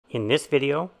In this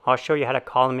video, I'll show you how to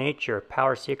collimate your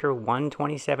PowerSeeker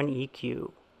 127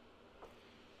 EQ.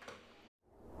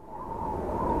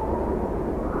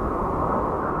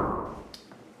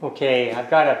 Okay, I've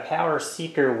got a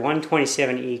PowerSeeker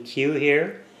 127 EQ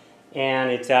here,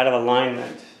 and it's out of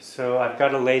alignment. So I've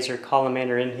got a laser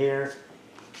collimator in here,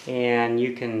 and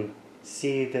you can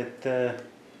see that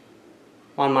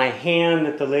on my hand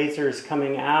that the laser is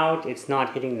coming out. It's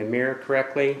not hitting the mirror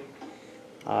correctly.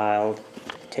 I'll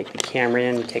take the camera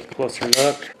in and take a closer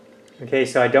look. Okay,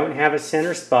 so I don't have a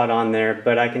center spot on there,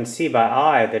 but I can see by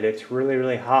eye that it's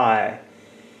really high.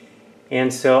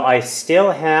 And so I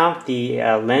still have the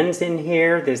lens in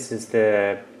here. This is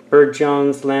the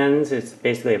Bird-Jones lens. It's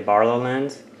basically a Barlow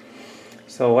lens.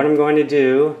 So what I'm going to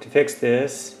do to fix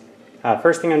this,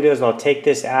 first thing I'm going to do is I'll take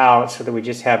this out so that we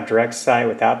just have direct sight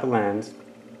without the lens.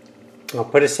 I'll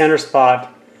put a center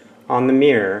spot on the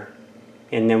mirror,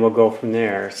 and then we'll go from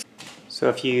there. So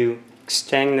if you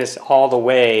extend this all the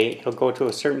way, it'll go to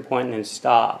a certain point and then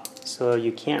stop. So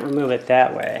you can't remove it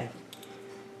that way.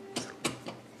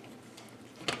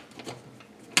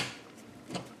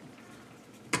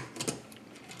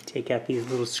 Take out these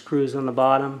little screws on the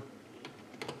bottom.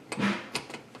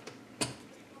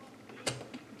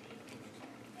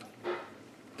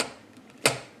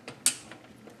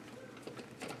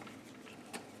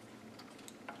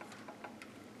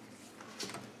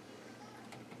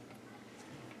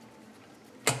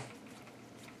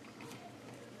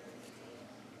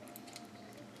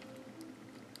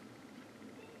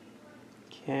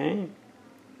 Okay,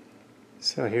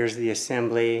 so here's the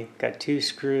assembly. Got two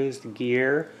screws, the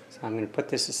gear. So I'm going to put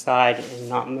this aside and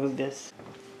not move this.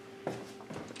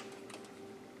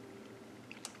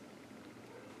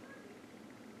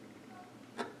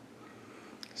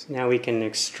 So now we can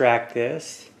extract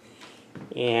this.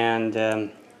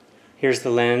 And here's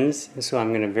the lens. And so I'm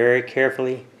going to very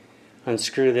carefully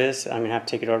unscrew this. I'm going to have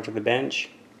to take it over to the bench.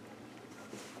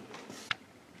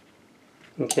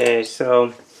 Okay,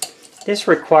 so this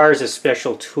requires a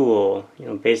special tool,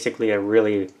 basically a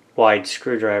really wide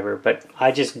screwdriver, but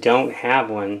I just don't have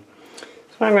one.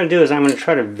 So what I'm going to do is I'm going to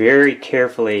try to very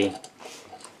carefully,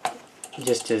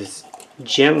 just as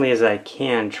gently as I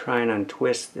can, try and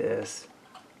untwist this.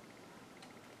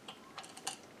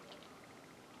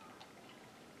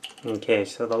 Okay,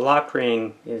 so the lock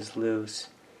ring is loose.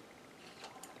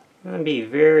 I'm going to be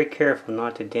very careful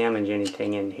not to damage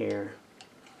anything in here.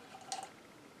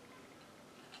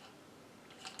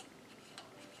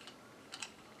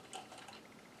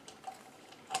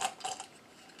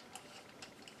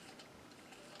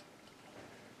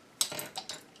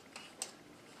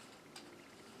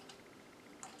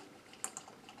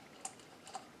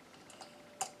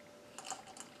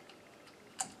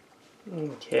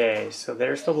 Okay, so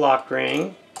there's the lock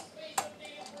ring.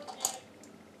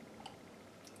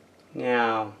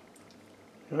 Now,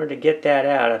 in order to get that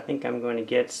out, I think I'm going to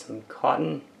get some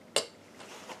cotton.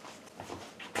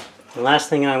 The last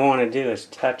thing I want to do is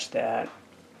touch that.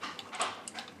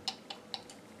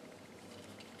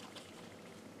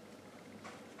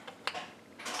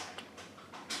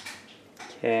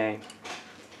 Okay.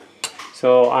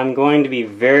 So I'm going to be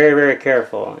very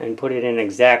careful and put it in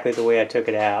exactly the way I took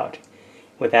it out,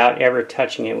 without ever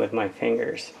touching it with my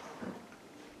fingers.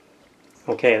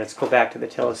 Okay, let's go back to the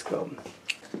telescope.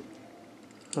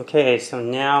 Okay, so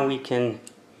now we can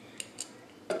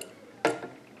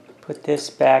put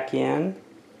this back in.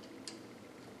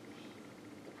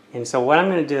 And so what I'm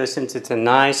going to do is, since it's a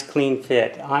nice clean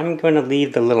fit, I'm going to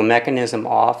leave the little mechanism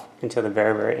off until the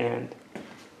very end.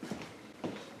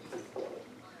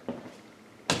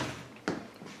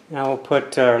 Now we'll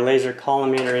put our laser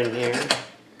collimator in here.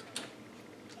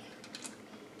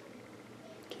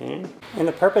 Okay. And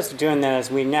the purpose of doing that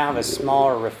is we now have a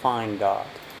smaller refined dot.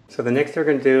 So the next thing we're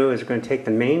going to do is we're going to take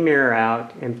the main mirror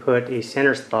out and put a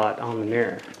center spot on the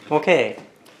mirror. Okay,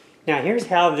 now here's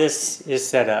how this is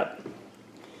set up.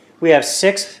 We have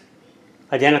 6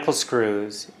 identical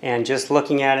screws, and just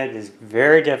looking at it is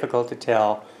very difficult to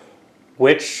tell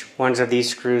which ones of these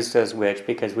screws does which,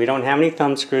 because we don't have any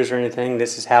thumb screws or anything.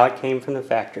 This is how it came from the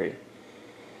factory.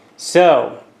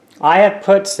 So I have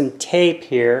put some tape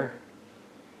here,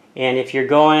 and if you're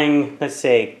going, let's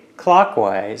say,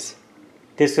 clockwise,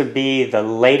 this would be the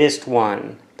latest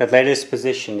one, the latest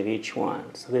position of each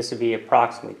one. So this would be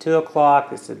approximately 2 o'clock,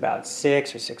 this is about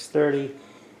 6 or 6:30,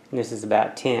 and this is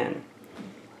about 10.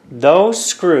 Those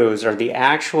screws are the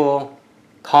actual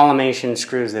collimation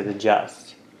screws that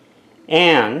adjust.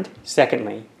 And,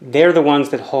 secondly, they're the ones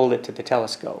that hold it to the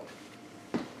telescope.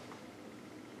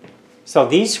 So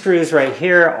these screws right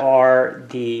here are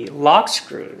the lock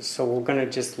screws. So we're going to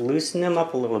just loosen them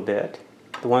up a little bit.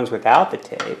 the ones without the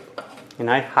tape. And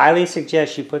I highly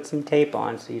suggest you put some tape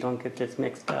on so you don't get this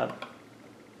mixed up.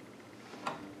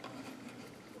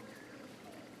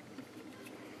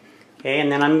 Okay,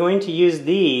 and then I'm going to use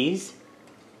these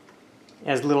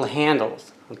as little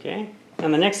handles. Okay,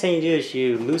 and the next thing you do is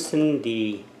you loosen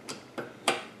the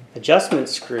adjustment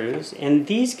screws, and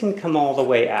these can come all the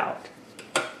way out.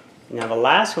 Now the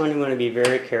last one I'm going to be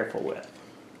very careful with,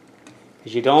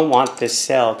 because you don't want this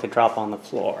cell to drop on the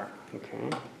floor.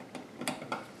 Okay.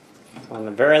 So on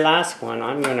the very last one,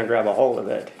 I'm going to grab a hold of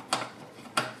it.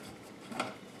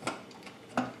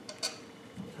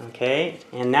 Okay,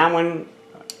 and that one,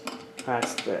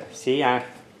 that's the, see, all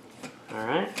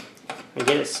right. I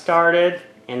get it started,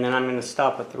 and then I'm going to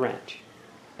stop with the wrench.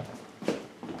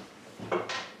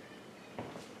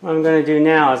 What I'm going to do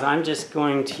now is I'm just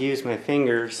going to use my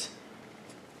fingers,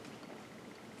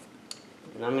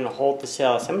 and I'm going to hold the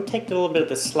cell. So I'm going to take a little bit of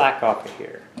the slack off of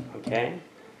here, okay?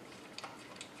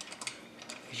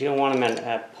 Because you don't want them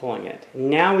at pulling it.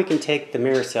 Now we can take the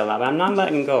mirror cell out. I'm not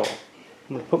letting go.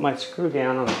 I'm going to put my screw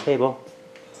down on the table.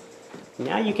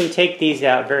 Now you can take these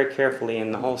out very carefully,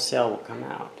 and the whole cell will come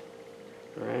out.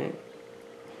 All right?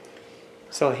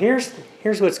 So here's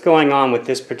what's going on with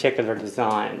this particular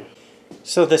design.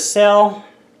 So the cell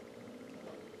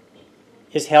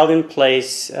is held in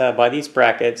place by these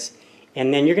brackets,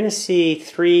 and then you're going to see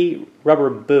 3 rubber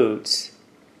boots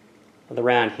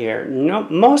around here.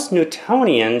 Most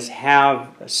Newtonians have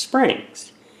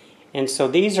springs, and so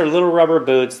these are little rubber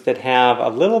boots that have a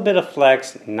little bit of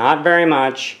flex, not very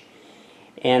much,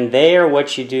 and they are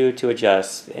what you do to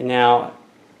adjust. Now,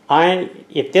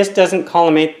 if this doesn't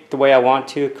collimate the way I want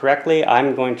to correctly,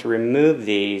 I'm going to remove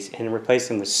these and replace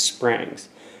them with springs.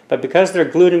 But because they're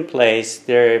glued in place,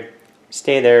 they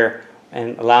stay there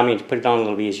and allow me to put it on a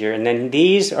little easier. And then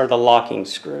these are the locking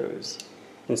screws.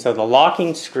 And so the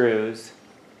locking screws,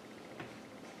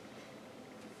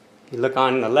 if you look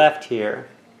on the left here,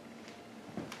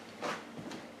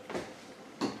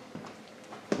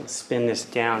 I'll spin this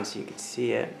down so you can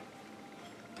see it.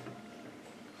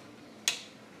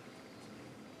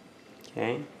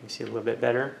 Okay, you see a little bit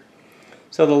better.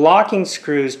 So the locking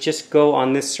screws just go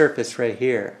on this surface right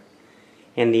here.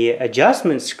 And the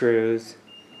adjustment screws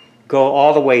go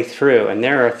all the way through, and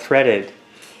they're threaded.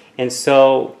 And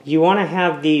so you want to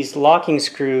have these locking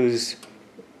screws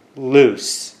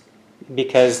loose,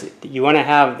 because you want to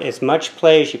have as much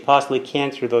play as you possibly can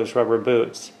through those rubber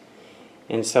boots.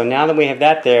 And so now that we have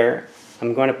that there,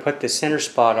 I'm going to put the center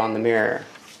spot on the mirror.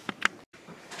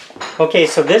 Okay,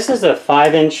 so this is a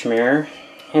 5-inch mirror,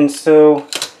 and so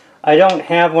I don't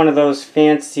have one of those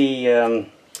fancy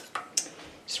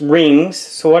rings.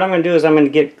 So what I'm going to do is I'm going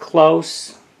to get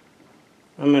close.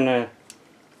 I'm going to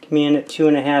come in at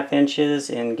 2.5 inches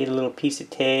and get a little piece of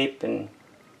tape and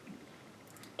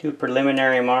do a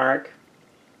preliminary mark.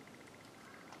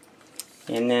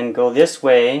 And then go this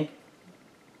way.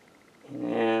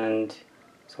 And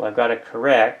so I've got to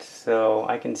correct, so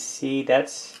I can see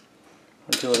that's...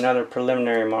 I'll do another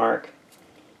preliminary mark.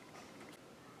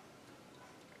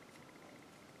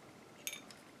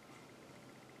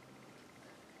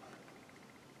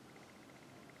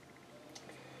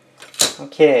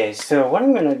 Okay, so what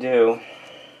I'm going to do,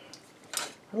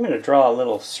 I'm going to draw a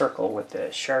little circle with the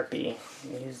Sharpie.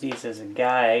 Use these as a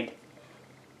guide.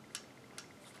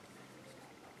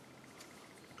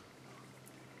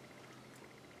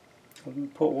 I'm going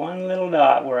to put one little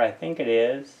dot where I think it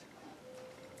is.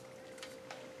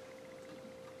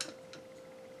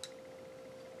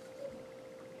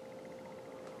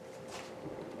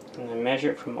 And I measure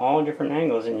it from all different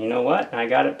angles, and you know what? I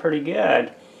got it pretty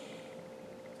good.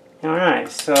 Alright,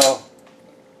 so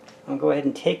I'll go ahead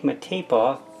and take my tape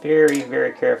off very,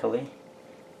 very carefully.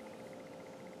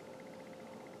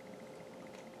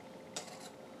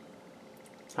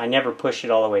 I never push it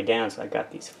all the way down, so I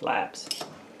got these flaps.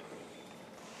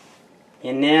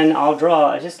 And then I'll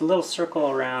draw just a little circle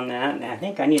around that, and I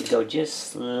think I need to go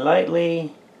just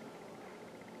slightly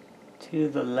to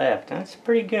the left. That's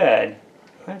pretty good.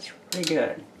 That's pretty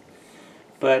good.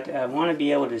 But I want to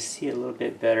be able to see it a little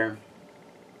bit better.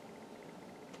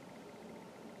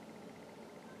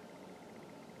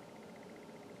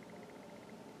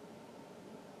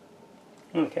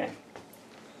 Okay.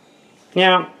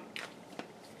 Now,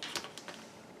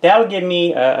 that'll give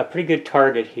me a pretty good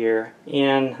target here,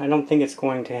 and I don't think it's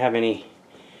going to have any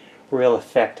real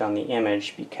effect on the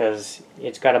image because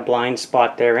it's got a blind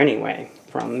spot there anyway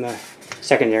from the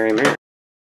secondary mirror.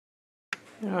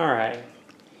 Alright,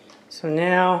 so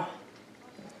now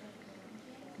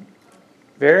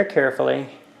very carefully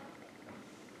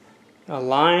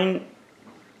align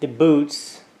the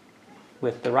boots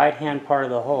with the right hand part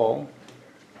of the hole.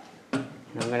 And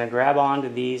I'm going to grab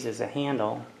onto these as a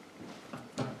handle.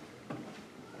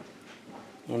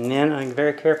 And then I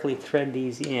very carefully thread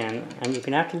these in. And you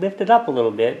can have to lift it up a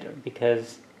little bit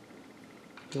because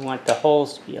you want the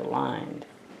holes to be aligned.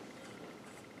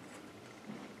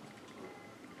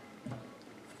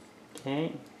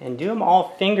 Okay, and do them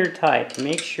all finger tight to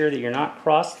make sure that you're not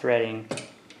cross-threading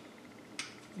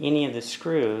any of the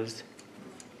screws.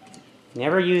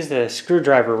 Never use the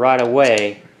screwdriver right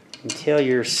away until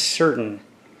you're certain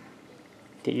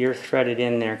that you're threaded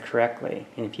in there correctly.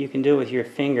 And if you can do it with your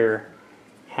finger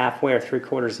halfway or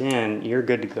 3/4 in, you're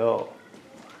good to go.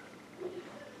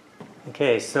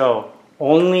 Okay, so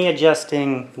only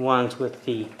adjusting the ones with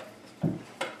the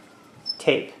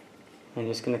tape. I'm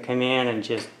just going to come in and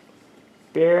just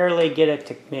barely get it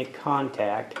to make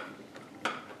contact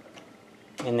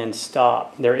and then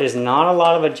stop. There is not a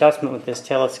lot of adjustment with this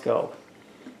telescope,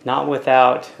 not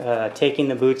without taking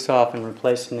the boots off and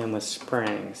replacing them with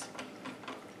springs.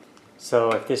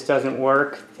 So if this doesn't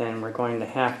work, then we're going to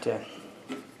have to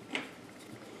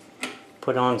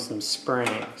put on some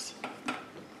springs.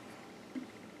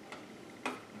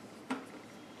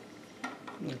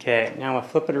 Okay, now we'll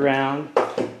flip it around.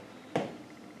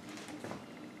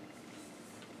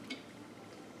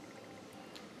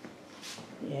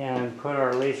 And put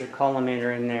our laser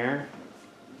collimator in there.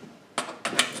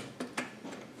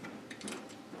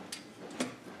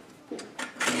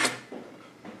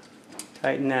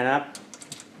 Tighten that up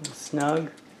snug.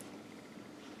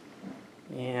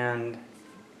 And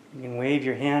you can wave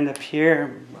your hand up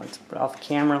here. It's off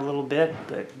camera a little bit,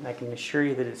 but I can assure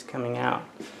you that it's coming out.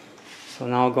 So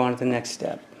now I'll go on to the next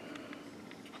step.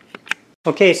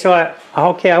 Okay, so I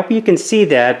hope you can see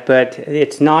that, but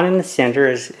it's not in the center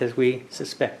as we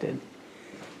suspected.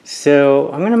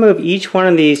 So I'm going to move each one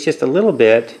of these just a little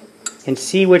bit and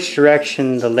see which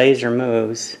direction the laser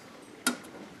moves.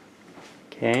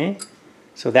 Okay,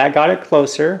 so that got it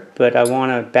closer, but I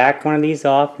want to back one of these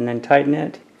off and then tighten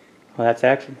it. Well,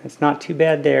 that's not too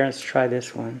bad there. Let's try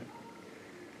this one.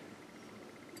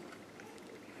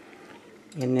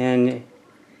 And then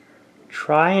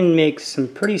try and make some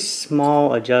pretty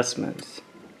small adjustments.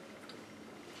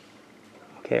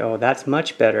 Okay, oh, that's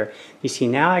much better. You see,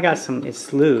 now I got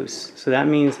it's loose. So that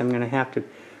means I'm going to have to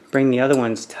bring the other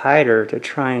ones tighter to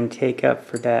try and take up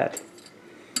for that.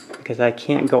 Because I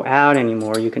can't go out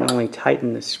anymore, you can only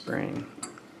tighten the spring.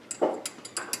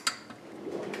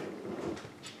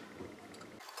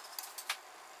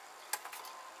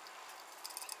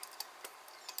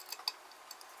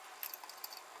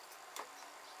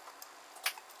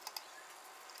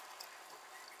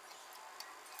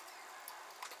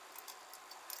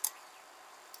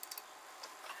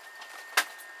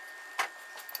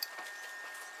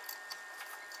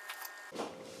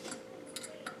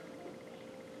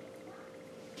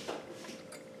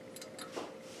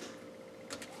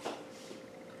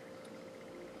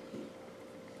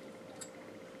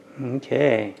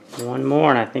 Okay, one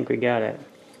more and I think we got it.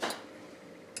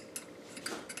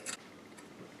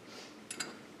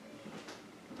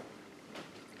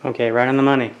 Okay, right on the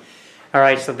money.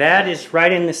 Alright, so that is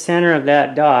right in the center of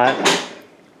that dot.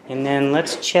 And then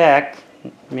let's check,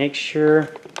 make sure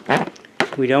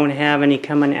we don't have any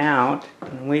coming out.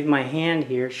 And with my hand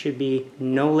here, should be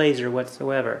no laser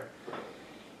whatsoever.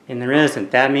 And there isn't.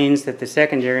 That means that the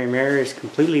secondary mirror is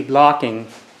completely blocking,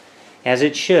 as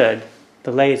it should,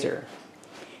 the laser.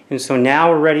 And so now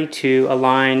we're ready to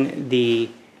align the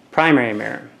primary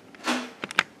mirror.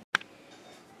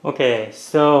 Okay,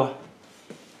 so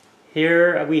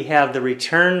here we have the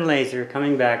return laser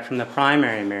coming back from the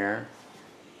primary mirror.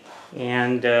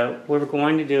 And what we're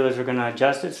going to do is we're going to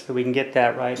adjust it so we can get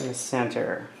that right in the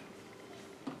center.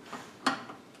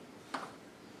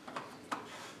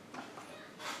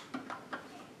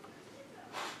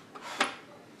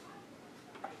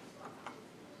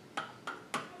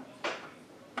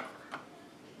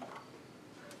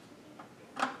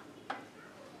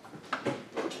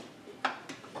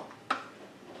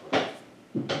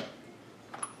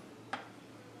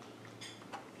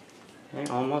 Okay,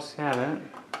 almost have it.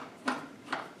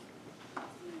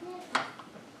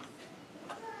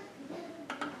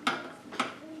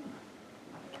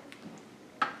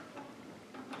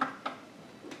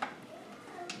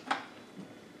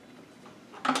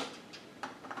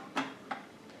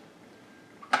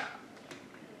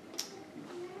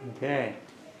 Okay,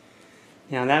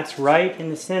 now that's right in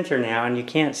the center now, and you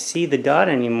can't see the dot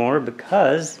anymore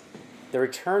because the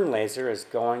return laser is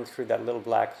going through that little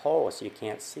black hole, so you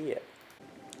can't see it.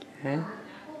 Okay,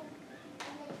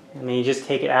 and then you just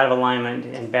take it out of alignment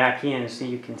and back in so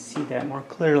you can see that more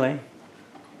clearly.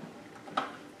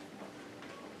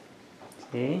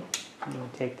 See? You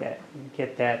take that,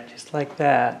 get that just like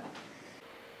that.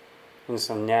 And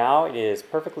so now it is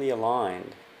perfectly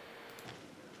aligned.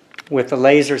 With the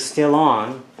laser still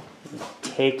on,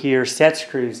 take your set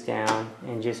screws down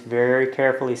and just very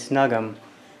carefully snug them,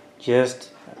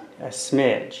 just a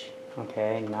smidge,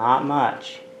 okay, not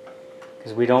much,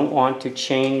 because we don't want to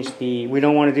change the, we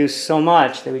don't want to do so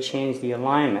much that we change the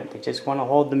alignment. We just want to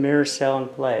hold the mirror cell in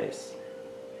place.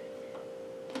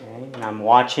 Okay, and I'm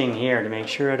watching here to make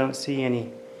sure I don't see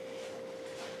any,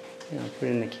 put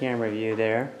in the camera view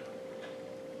there.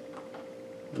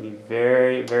 Be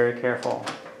very, very careful.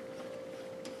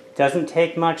 Doesn't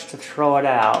take much to throw it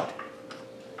out.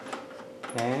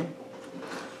 Okay?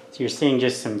 So you're seeing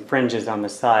just some fringes on the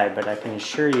side, but I can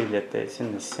assure you that it's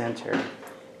in the center.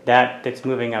 That's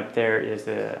moving up there is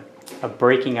a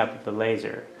breaking up of the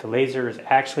laser. The laser is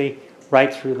actually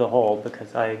right through the hole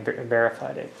because I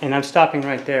verified it. And I'm stopping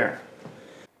right there.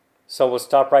 So we'll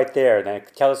stop right there. The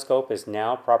telescope is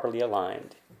now properly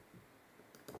aligned.